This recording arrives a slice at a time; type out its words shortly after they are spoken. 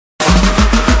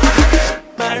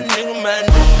nigga man.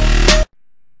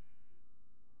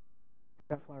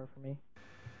 Got flower for me.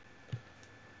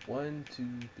 1, 2,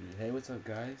 3. Hey, what's up,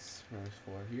 guys?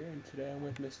 Rose4 here, and today I'm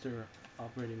with Mr.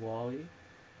 Operating Wally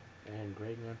and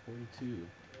Greg942.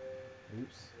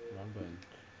 Oops, wrong button.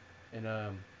 And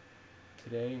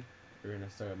today we're gonna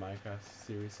start a Minecraft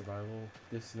series survival.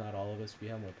 This is not all of us. We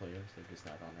have more players. They're just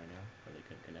not on right now, or they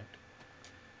couldn't connect.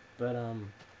 But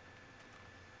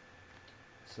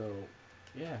so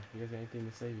yeah, you guys got anything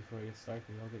to say before I get started?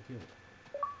 We all get killed.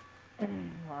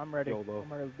 I'm ready. YOLO.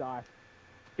 I'm ready to die.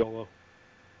 YOLO.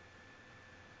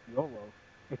 YOLO.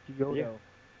 It's YOLO. Yeah.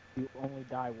 You only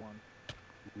die once.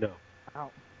 No. Ow.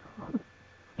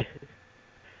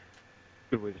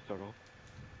 Good way to start off.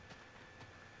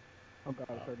 Oh god,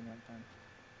 it's hurting that time.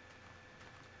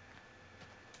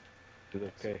 It's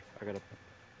okay.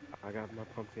 I got my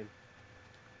pumpkin.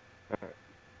 Alright.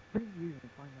 Where do you even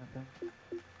find that thing?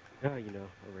 Yeah, you know,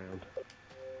 around.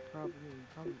 Probably.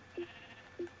 I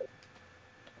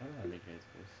don't know how to make it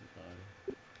supposed to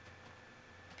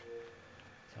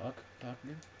talk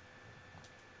again.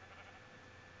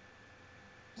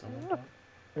 Someone Look, talk.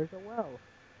 there's a well.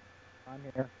 I'm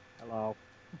here. Hello.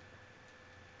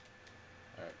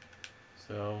 Alright.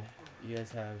 So you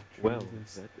guys have trees Well, and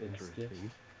that's sticks.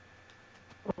 interesting.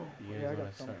 You guys Yeah, I want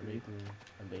got to some start trees. making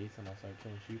a base and I'll start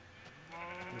killing sheep?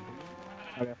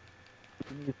 Okay.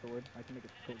 If you need a sword, I can make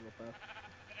it sword real fast.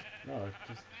 No,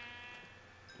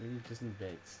 we just need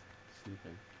beds to sleep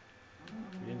in.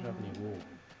 We didn't drop any wool.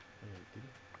 Wait, did he?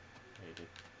 Yeah, he did.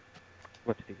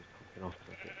 I'm gonna take this pumpkin off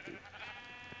because I can't see.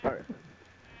 Alright.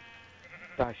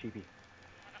 Die, sheepy.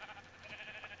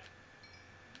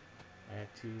 I had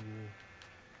 2.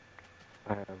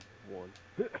 I have 1.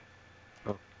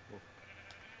 Oh, well.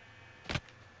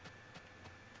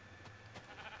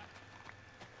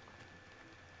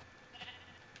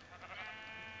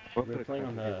 I'll We're put a playing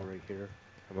on crafting the. table right here.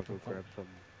 I'm gonna go grab some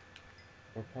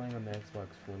We're playing on the Xbox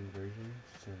One version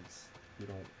since we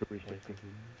don't play 360.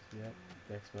 computers yet.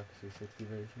 The Xbox 360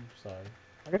 version. Sorry.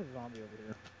 I got a zombie over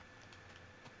here.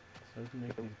 So we can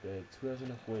make these beds. Who has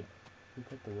enough wood? Who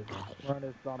cut the wood down? Run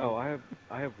this zombie. Oh,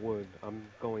 I have wood. I'm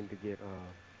going to get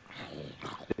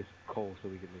this coal so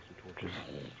we can make some torches.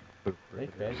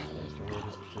 Make beds first, or we'll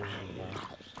just build them down.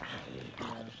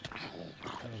 Yeah.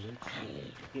 Oh, Rich.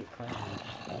 Get clan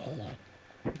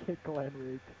Rich. Get clan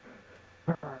raped.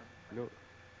 No.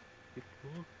 It's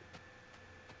cool.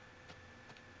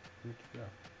 Where'd you go?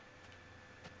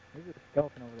 There's a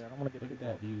skeleton over there. I don't want to get Look too at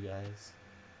that close. view, guys.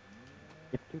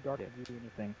 It's too dark Yeah. to view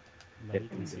anything. No, you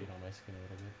can see it on my skin a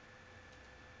little bit.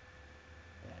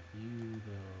 That view,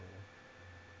 though.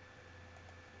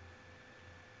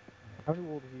 How many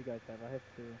wool do you guys have? I have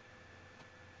 2.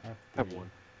 I have I have 3.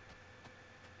 1.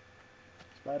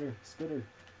 Spider, spitter.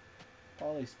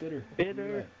 Ollie, spitter.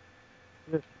 Spitter.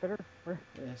 Is it spitter? Where?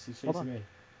 Yeah, she's Hold chasing on. me.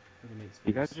 Look at me,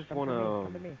 You guys Spears. just Come want to me. to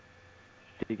Come to me.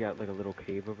 dig out like a little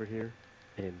cave over here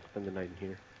and spend the night in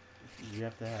here? You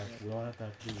have to have. We all have to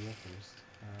have 3 wool first.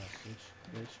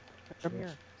 Rich. Come Rich.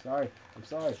 here. Sorry. I'm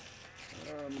sorry.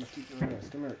 I'm gonna keep your ass.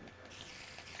 Come here.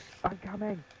 I'm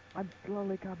coming. I'm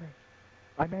slowly coming.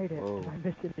 I made it. Whoa. Did I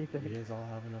miss anything? You guys all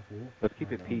have enough wool? Let's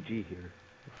keep I it know. PG here.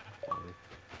 Sorry.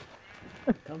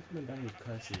 Come from a guy who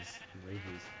cusses and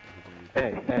rages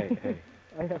every day. Hey.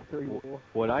 I have 3 wool.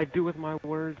 What I do with my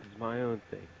words is my own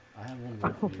thing. I have 1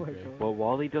 wool Oh for you, my Greg. god. What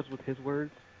Wally does with his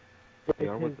words, they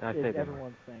are what I say It's they are.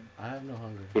 everyone's thing. I have no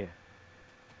hunger. Yeah.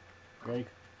 Greg,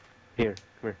 Here,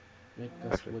 come here. make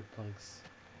us Actually. wood planks.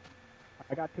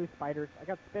 I got 2 spiders. I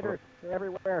got spitters. They're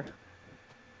everywhere.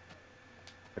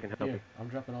 I can help Here, you. I'm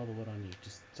dropping all the wood on you.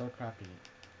 Just start crafting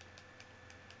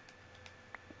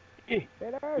Eh,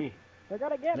 Spitters. eh. They're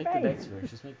gonna get it. me. Make the beds first.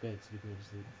 Just make beds so we can go to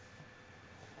sleep.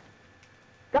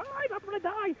 Guys, I'm gonna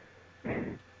die.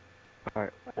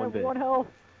 Alright, I 1 have bed. 1 health.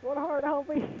 1 heart. Help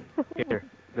me. Here,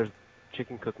 there's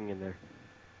chicken cooking in there.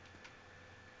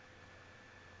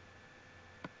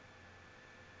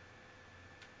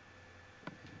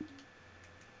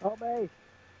 Help me.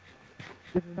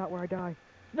 This is not where I die.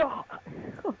 No.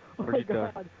 Oh Where'd my you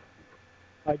die? god.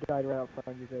 I died right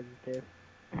outside you guys' cave.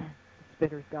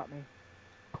 Spitters got me.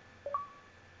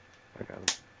 I got him.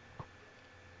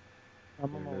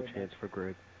 I'm on There's my no way chance back. for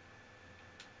Greg.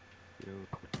 Yo,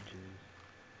 James.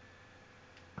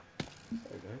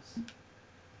 Hey guys.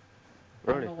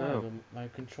 I Ronnie, don't know why, no. but my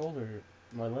controller,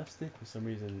 my left stick for some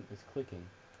reason is clicking.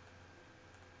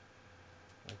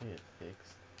 I think it's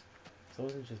fixed. So it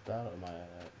wasn't just battle my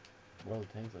World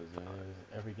of Tanks I was doing, it was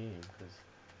every game, because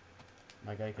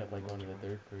my guy kept like going to the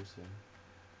 3rd person.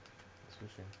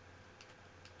 Switching.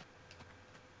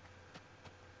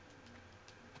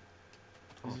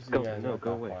 This Oh, is so you skeleton, guys no, aren't go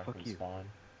that away. far Fuck from you. spawn.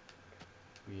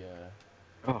 We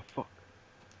Oh, fuck.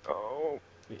 Oh.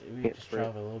 we Can't just sprint.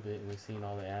 traveled a little bit and we've seen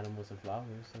all the animals and flowers,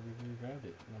 so we grabbed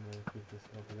it. And I'm gonna keep this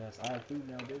skeleton ass. I have food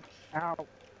now, bitch. Ow.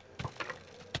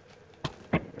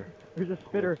 There's a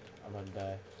spitter. I'm gonna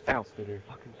die. Ow. Spitter.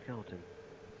 Fucking skeleton.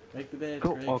 Make the beds,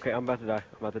 Go. Greg. Okay, I'm about to die.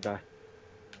 I'm about to die.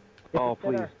 It's Oh, a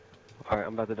spitter. please. Alright,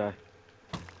 I'm about to die.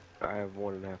 I have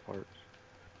 1.5 hearts.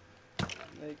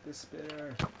 Make the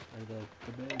spitter. Or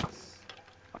the beds.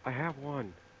 I have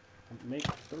one. Make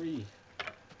 3.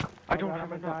 I Oh don't God,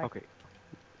 have I'm gonna enough. die. Okay.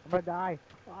 I'm gonna die.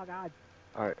 Oh God.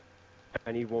 Alright.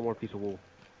 I need one more piece of wool.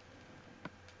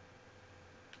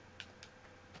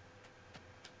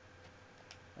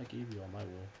 I gave you all my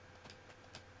wool.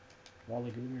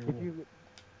 Wally, give me your If wool. you,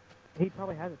 he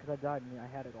probably has it because I died and I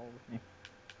had it all with me.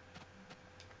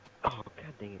 Oh,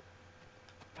 god dang it.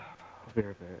 I'll be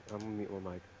right back. I'm gonna mute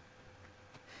my mic.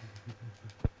 Here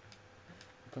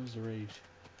comes the rage.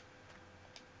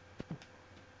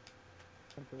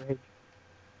 Come to rage.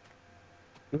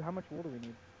 Dude, how much wool do we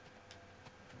need?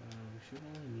 We should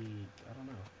only need, I don't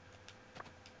know.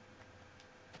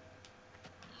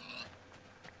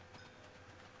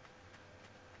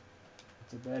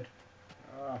 It's a bed.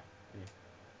 Ah.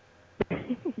 Yeah.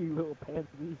 You little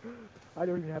pansy. I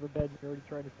don't even have a bed and you're already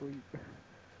trying to sleep.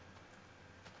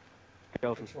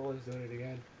 Skeleton. Controller's doing it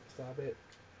again. Stop it.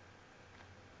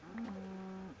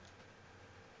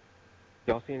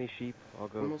 Y'all see any sheep? I'll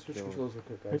go. I'm gonna switch kill 'em. controls real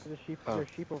quick, guys. There's a sheep. Oh. There's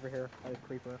a sheep over here by the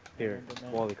creeper. Here, And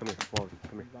then Wally, come here. Wally,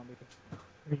 come here. zombie. Are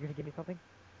you gonna give me something?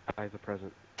 As a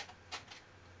present.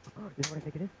 Is what I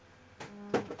think it is?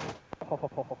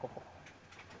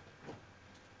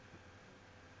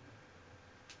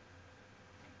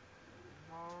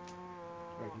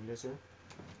 Alright, can you guys hear?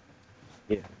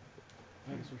 Yeah.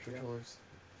 I had to switch controllers.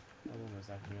 That one was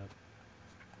acting up.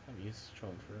 I've used this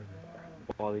controller forever.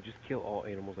 Wally, just kill all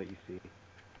animals that you see.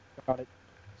 Got it.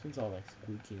 Seems all like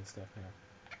squeaky and stuff now.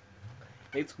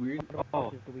 It's weird. Oh,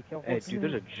 Horses, do we kill hey, horses? dude,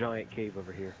 there's a giant cave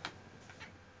over here.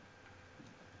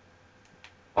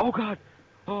 Oh god!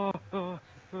 No!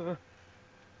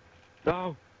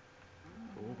 Go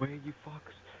away, you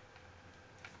fucks.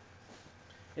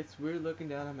 It's weird looking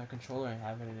down at my controller and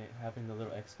having the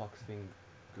little Xbox thing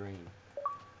green.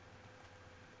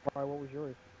 Why? What was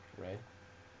yours? Red.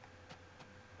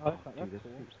 Oh, that's Dude, this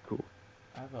cool. seems cool.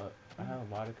 I have a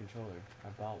modded controller. I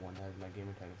bought one that has my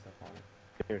gamer tag and stuff on it.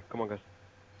 Here, come on, guys.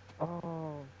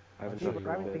 Oh. I haven't See, shown what you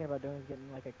I a was bit. thinking about doing is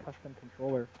getting like a custom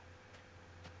controller.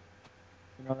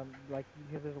 You know, like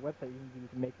because there's a website you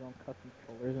can make your own custom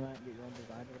controllers and that, and get your own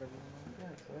designs or whatever you want. Yeah,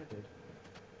 that's what I did.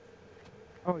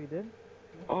 Oh, you did?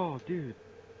 Oh, dude.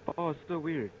 Oh, it's so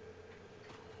weird.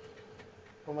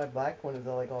 Well, my black one is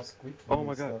all like all squeaky. Oh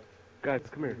my god. Guys,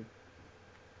 come here.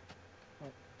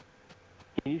 What?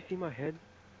 Can you see my head?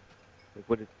 Like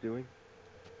what it's doing?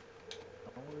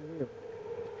 Oh, what are you?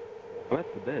 I'm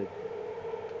at the bed.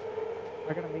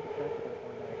 I gotta make it faster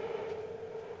before I die.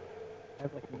 I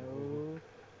have like no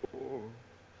Oh.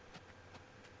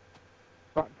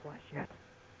 rotten flesh yet.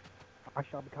 I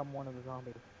shall become one of the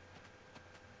zombies.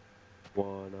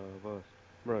 One of us.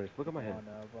 Bro, just look at my head. One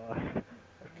of us.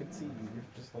 I can see you. You're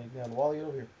just laying down. Wally,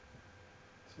 over here.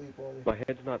 Sleep, Wally. My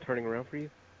head's not turning around for you?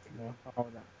 No. Oh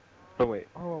no. Oh wait.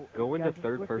 Oh. Go into guys,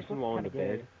 third this person looks while on kinda the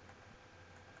bed.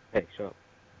 gay. Hey, shut up.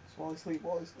 Just Wally, sleep.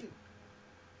 Wally, sleep.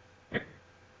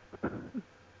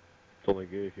 It's only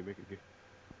gay if you make it gay.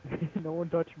 No one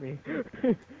touch me.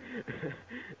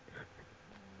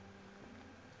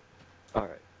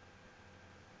 Alright.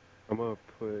 I'm gonna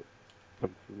put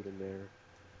some food in there.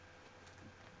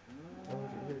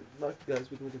 Look, guys,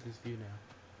 we can look at this view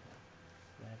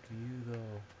now. That view,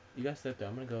 though. You guys step down.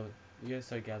 I'm gonna go. You guys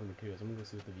start gathering materials. I'm gonna go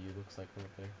see what the view looks like from up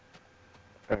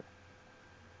there.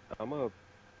 I'm gonna...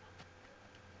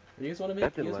 You guys wanna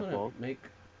That didn't last wanna long. make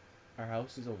our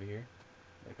houses over here,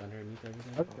 like underneath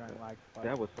everything? That's giant lag spike.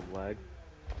 That was some lag.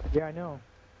 Yeah, I know.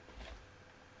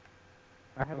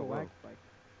 I have Oh, a lag wow. spike.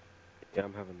 Yeah,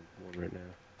 I'm having one right now.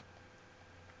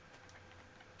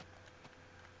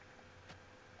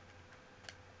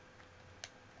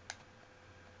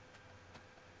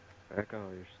 I got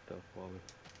all your stuff, Wally.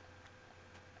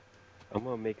 I'm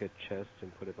gonna make a chest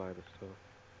and put it by the stuff.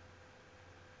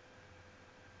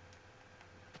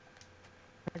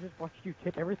 I just watched you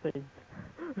take everything.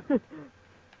 That's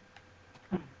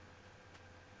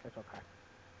okay.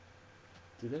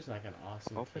 Dude, there's like an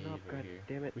awesome Open cave up, right god here.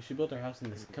 damn it. We should build our house in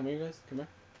this. Come here, guys. Come here.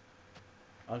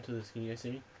 Onto this. Can you guys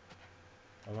see me?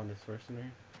 I'm on this first one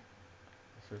here.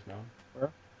 This first mountain.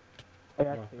 Where? Oh,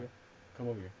 yeah, I Come on, see you. Come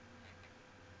over here.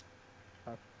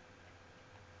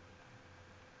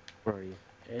 Where are you?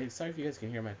 Hey, sorry if you guys can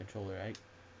hear my controller. I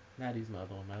not use my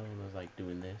other one. My other one was like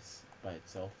doing this by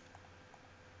itself.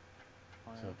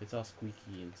 Oh, So yeah. if it's all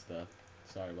squeaky and stuff,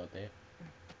 sorry about that.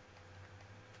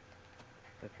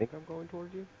 I think I'm going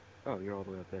towards you. Oh, you're all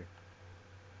the way up there.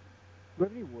 Do you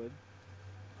have any wood?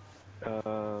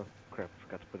 Crap, I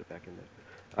forgot to put it back in there.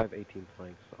 I have 18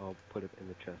 planks, so I'll put it in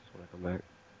the chest when I come back.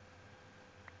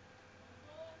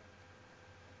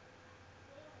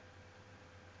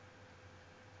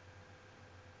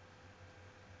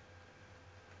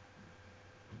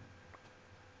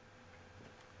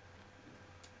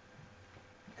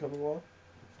 Coming along?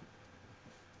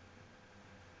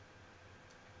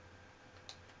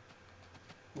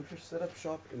 We should set up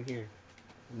shop in here.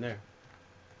 In there.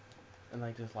 And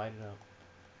like just light it up.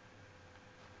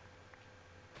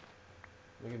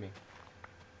 Look at me.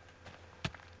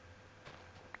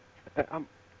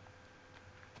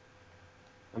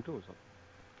 I'm doing something.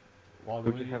 Well,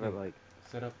 We what do just you have it think? like,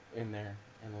 Set up in there,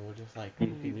 and then we'll just like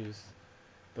you see, use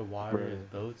the water as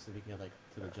boats, so we can get like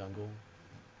to the jungle,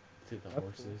 to the That's cool.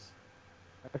 horses.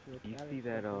 Actually, do you that see is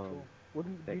that, so cool.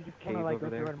 Wouldn't that you just want to cave like over go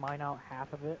through there? and mine out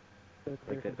half of it so that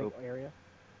Like there's a that big area?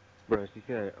 Bro, do you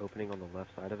see that opening on the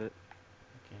left side of it?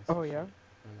 I can't see Oh shit yeah.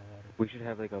 in the water. We should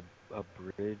have like a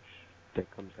bridge that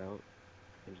comes out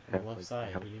and just On the have left like side,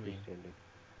 the house what do you mean? freestanding.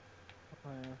 Oh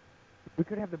yeah. We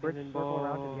could have the bridge circle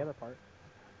around to the Cannonball! other part.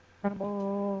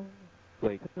 Cannonball!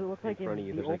 Like, 'Cause it looks in like front of in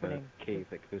you the there's like a opening. cave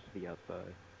that goes to the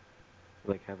outside.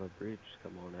 Like, have a bridge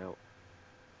come on out.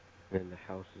 And the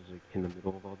house is like in the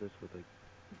middle of all this with like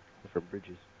different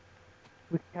bridges.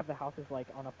 We could have the houses like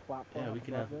on a platform Yeah, up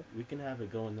above this. we can have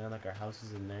it go in there like our house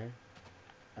is in there,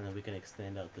 and then we can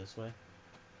extend out this way.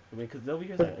 I mean, cause over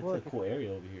here But it's a look, cool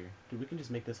area over here, dude. We can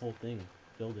just make this whole thing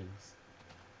buildings.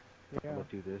 I'm yeah. gonna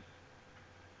do this.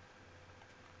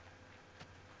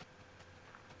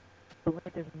 But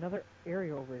like, there's another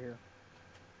area over here.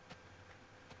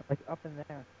 Like up in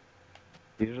there.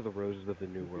 These are the roses of the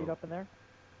new You see it world up in there?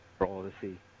 for all to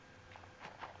see.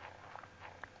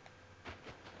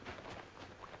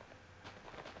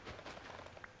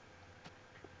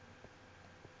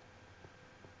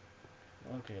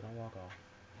 Okay, don't walk off.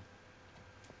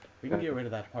 We can get rid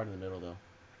of that part in the middle though.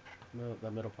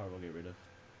 That middle part we'll get rid of.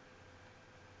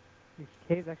 These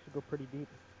caves actually go pretty deep.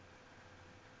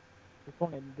 This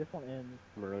one ends.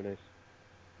 Morones.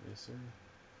 Yes, sir.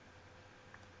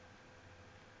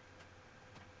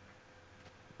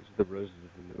 These are the roses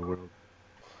of the new world.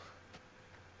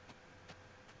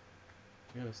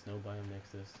 We have a snow biome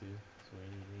next to us too, so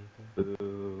we need anything.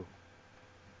 Ooh.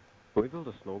 Can we build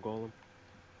a snow golem?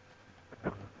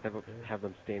 Okay. Have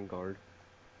them stand guard.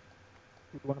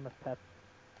 You want them as pets.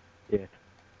 Yeah.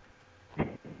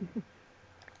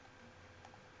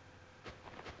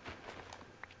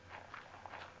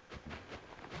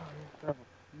 Oh, yes, that's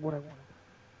what I wanted.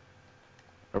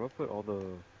 I'm gonna put all the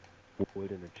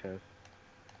wood in a chest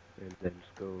and then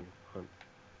just go hunt.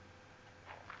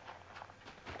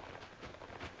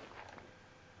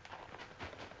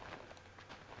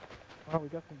 Oh, we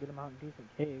got some good amount of decent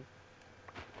caves.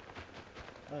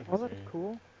 I like Oh, this that's area.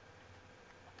 cool.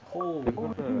 Holy Oh,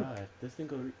 my dude. god, this thing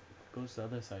goes to the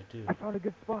other side too. I found a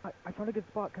good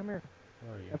spot. Come here.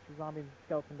 Where are you? That's the zombie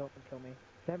skeleton. Don't kill me.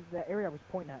 That area I was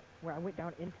pointing at, where I went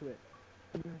down into it.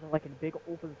 There's like a big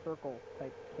open circle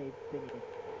type cave thingy.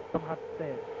 Somehow to say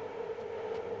it.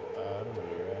 I don't know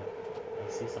where you're at. I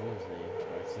see someone's name,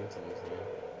 or I've seen someone's name.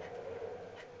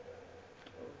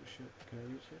 Oh shit, can I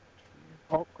reach it?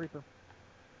 Oh, creeper.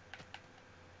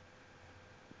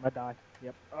 I die.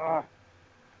 Yep. Ah.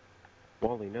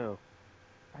 Wally, no.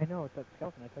 I know, it's that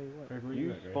skeleton, I tell you what. Greg, where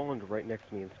You at, Greg? spawned right next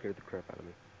to me and scared the crap out of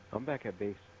me. I'm back at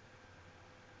base.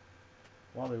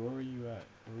 Wally, where were you at?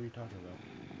 What were you talking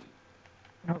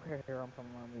about? Okay, here, I'm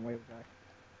coming around way back.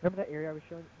 Remember that area I was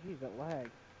showing? Jeez, that lag.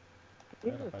 I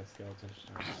gotta fight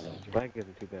skeletons. Lag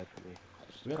isn't too bad for me.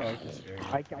 We gotta like this area.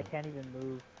 I can't even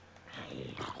move.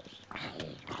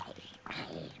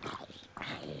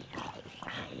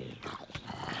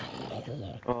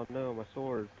 Oh no, my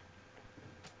sword.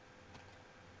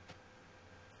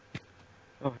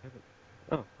 Oh, I haven't.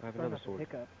 Oh, I have Sorry another about the sword.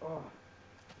 hiccup. Oh,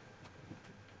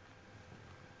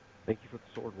 Thank you for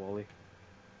the sword, Wally.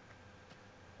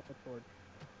 what sword?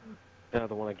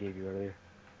 The one I gave you earlier.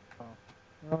 Oh.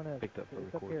 No, no, Picked up from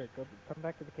it's the up corpse. here. Come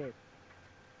back to the cave.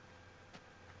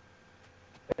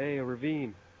 Hey, a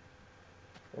ravine.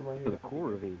 I'm right For here. the cool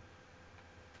ravine.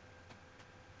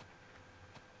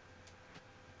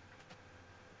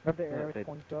 Remember the area I that- was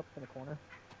pointing to up in the corner?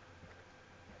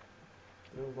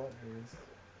 There was a lot of areas.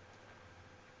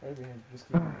 Right behind, just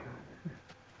keep looking.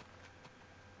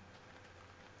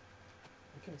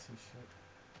 I can't see shit.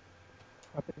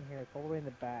 Up in here. It's all the way in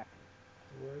the back.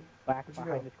 Where? Back Where'd you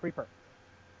behind go? this creeper.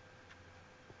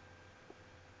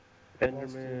 Lost you,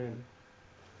 Enderman. man.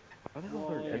 How the hell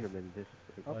are Wally. Enderman this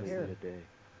Up late here. in the day?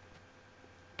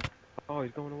 Oh,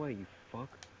 he's going away, you fuck.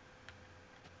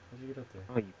 How'd you get up there?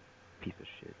 Oh, you piece of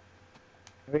shit.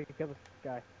 Maybe you can kill this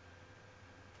guy.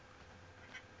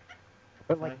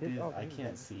 But like Fact this. is, Oh, I this is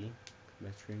can't good. see.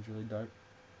 My screen's really dark.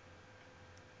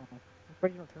 That's why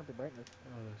you don't turn up the brightness.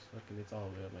 Oh, it's fucking, it's all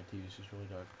the way up. My TV's just really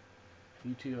dark.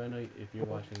 You too, I know if you're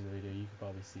watching the video, you can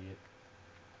probably see it.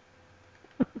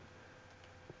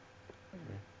 Yeah.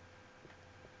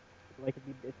 Like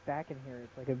it's back in here.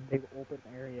 It's like a big open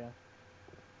area.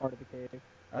 Part of the cave.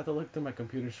 I have to look through my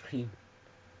computer screen.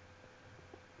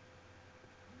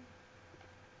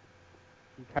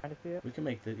 You kind of see it. We can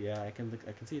make the, yeah, I can look,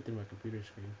 I can see it through my computer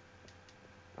screen.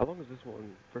 How long is this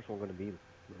first one gonna be,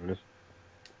 Ernest?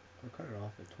 We'll cut it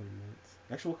off at 20 minutes.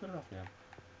 Actually, we'll cut it off now.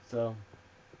 So,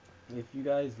 if you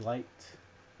guys liked,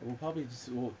 we'll probably just,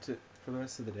 for the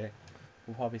rest of the day,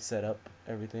 we'll probably set up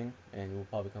everything, and we'll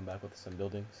probably come back with some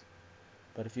buildings.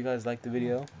 But if you guys liked the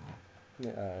video,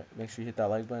 make sure you hit that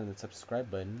like button and the subscribe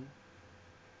button.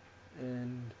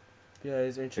 And if you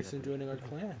guys are interested in joining our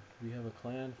clan, we have a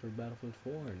clan for Battlefield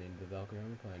 4 named the Valkyrie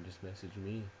Army Clan. Just message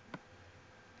me.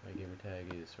 My gamer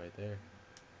tag is right there,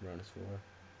 Ronus4.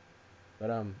 But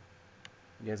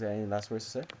you guys got any last words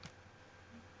to say?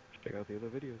 Check out the other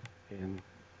videos and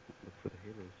look for the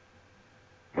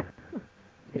Halos.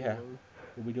 Yeah,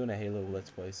 we'll be doing a Halo Let's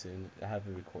Play soon. I have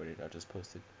it recorded. I'll just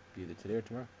post it either today or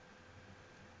tomorrow.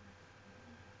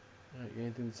 Alright,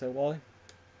 anything to say, Wally?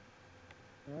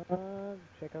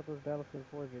 Check out those Battlefield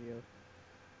 4 videos.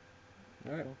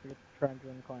 Alright. Don't forget to try and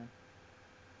join the clan.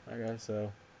 Alright guys,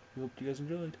 so we hope you guys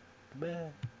enjoyed.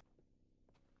 Bye.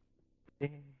 Yeah.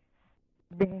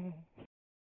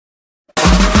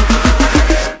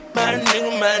 Man,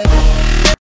 nigga, man.